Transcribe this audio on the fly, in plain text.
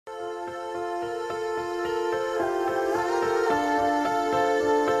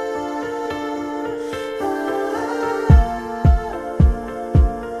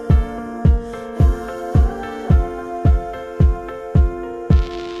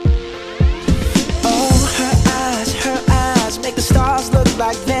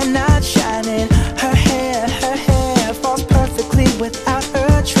like they're not shining. Her hair falls perfectly without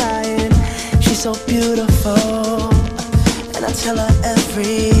her trying. She's so beautiful, and I tell her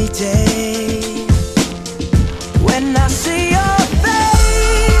every day. When I see your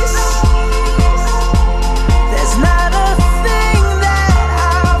face, there's not a thing that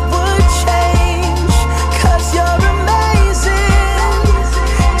I would change, 'cause you're amazing,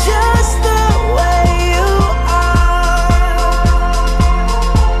 just the way you are.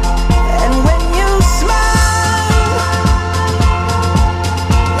 And when you smile,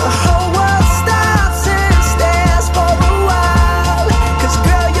 the whole world stops and stares for a while, 'cause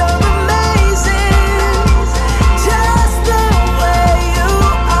girl, you're amazing, just the way you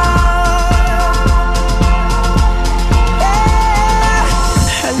are. Yeah.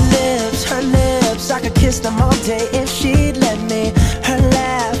 Her lips, I could kiss them all day if she'd let me. Her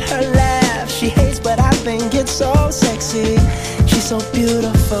laugh, she hates but I think it's so sexy. She's so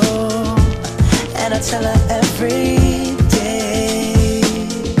beautiful, and I tell her every day.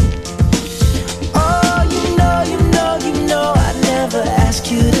 Oh, you know I'd never ask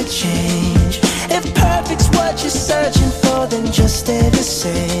you to change. If perfect's what you're searching for, then just stay the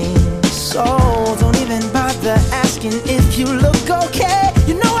same. So don't even bother asking if you look okay.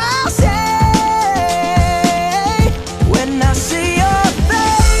 You know I'll say, when I see your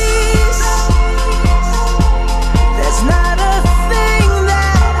face, there's not a thing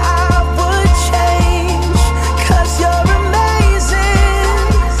that I would change, 'cause you're amazing,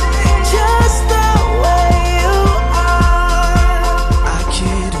 just the way you are. I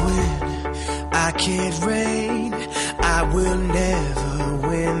can't win, I can't reign, I will never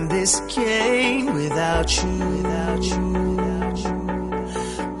win this game without you, without you,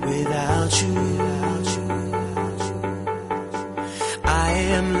 without you, without you. I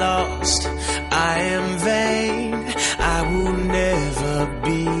am lost, I am vain, I will never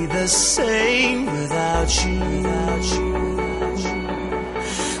be the same without you, without you,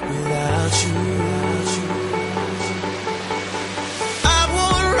 without you, without you. I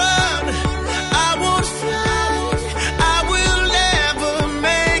won't run, I won't fly, I will never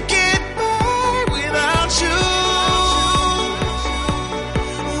make it by without you,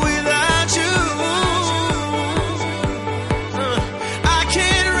 without you. I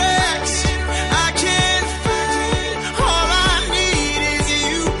can't rest, I can't fight, all I need is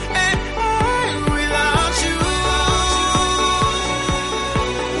you and I without you,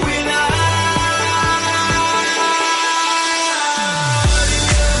 without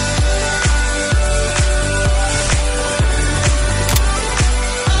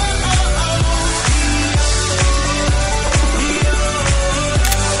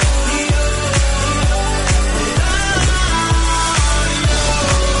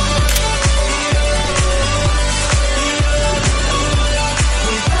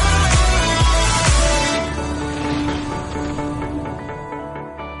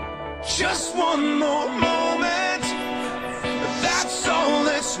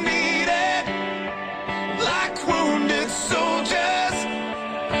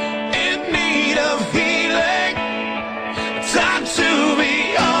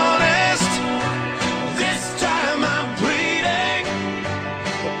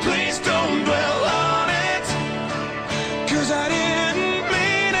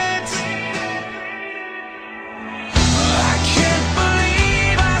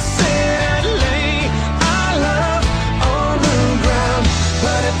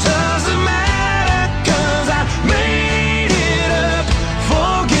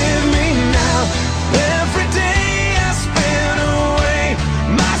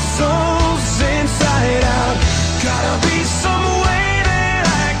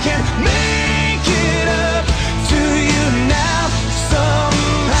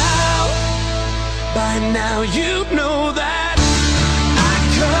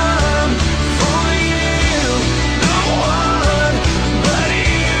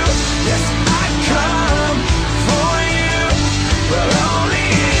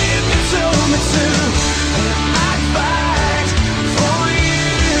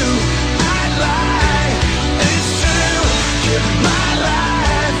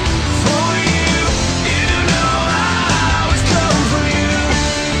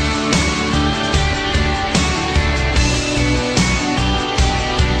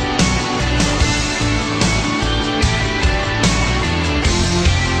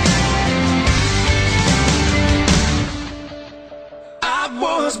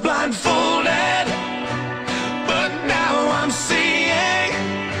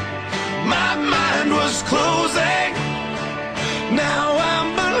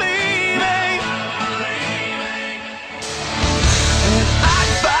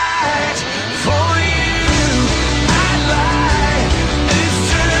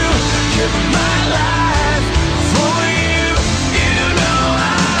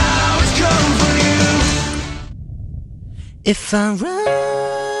If I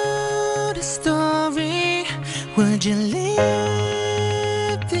wrote a story, would you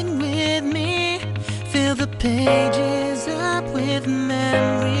live it with me? Fill the pages up with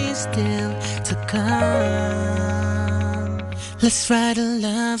memories still to come. Let's write a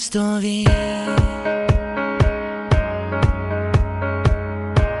love story.